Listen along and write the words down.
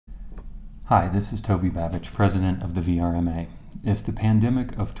Hi, this is Toby Babich, President of the VRMA. If the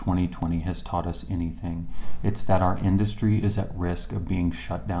pandemic of 2020 has taught us anything, it's that our industry is at risk of being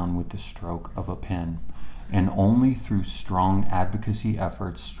shut down with the stroke of a pen. And only through strong advocacy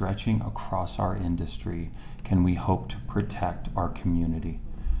efforts stretching across our industry can we hope to protect our community.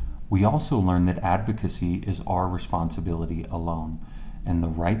 We also learn that advocacy is our responsibility alone, and the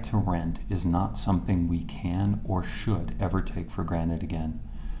right to rent is not something we can or should ever take for granted again.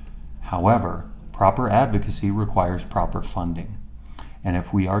 However, proper advocacy requires proper funding. And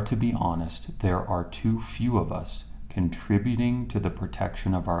if we are to be honest, there are too few of us contributing to the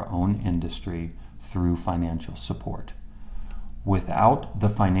protection of our own industry through financial support. Without the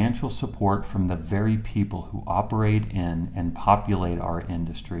financial support from the very people who operate in and populate our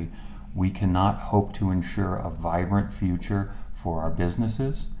industry, we cannot hope to ensure a vibrant future for our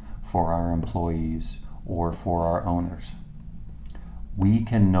businesses, for our employees, or for our owners. We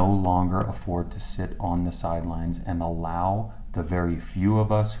can no longer afford to sit on the sidelines and allow the very few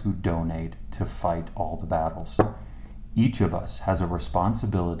of us who donate to fight all the battles. Each of us has a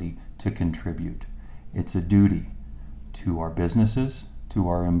responsibility to contribute. It's a duty to our businesses, to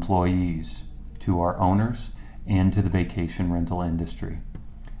our employees, to our owners, and to the vacation rental industry.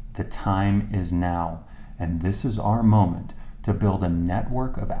 The time is now, and this is our moment to build a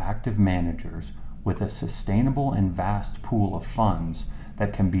network of active managers with a sustainable and vast pool of funds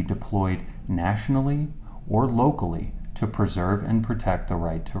that can be deployed nationally or locally to preserve and protect the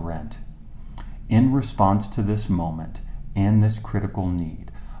right to rent. In response to this moment and this critical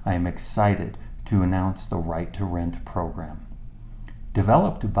need, I am excited to announce the Right to Rent program.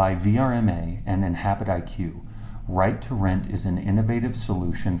 Developed by VRMA and Inhabit IQ, Right to Rent is an innovative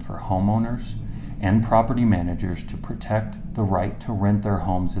solution for homeowners and property managers to protect the right to rent their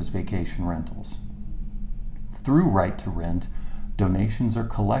homes as vacation rentals. Through Right to Rent, donations are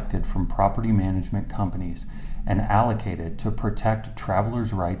collected from property management companies and allocated to protect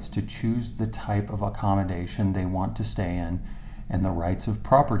travelers' rights to choose the type of accommodation they want to stay in and the rights of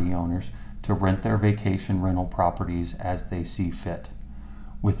property owners to rent their vacation rental properties as they see fit.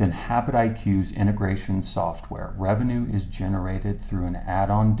 With Inhabit IQ's integration software, revenue is generated through an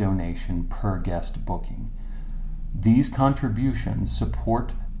add-on donation per guest booking. These contributions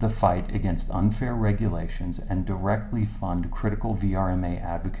support the fight against unfair regulations and directly fund critical VRMA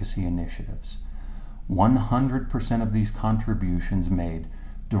advocacy initiatives. 100% of these contributions made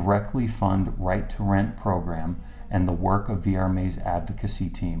directly fund Right to Rent program and the work of VRMA's advocacy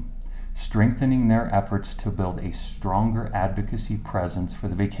team, strengthening their efforts to build a stronger advocacy presence for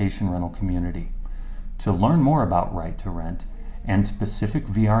the vacation rental community. To learn more about Right to Rent and specific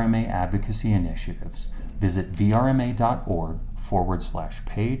VRMA advocacy initiatives, visit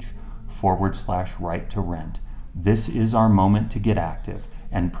vrma.org/page/right to rent. This is our moment to get active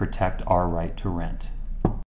and protect our right to rent.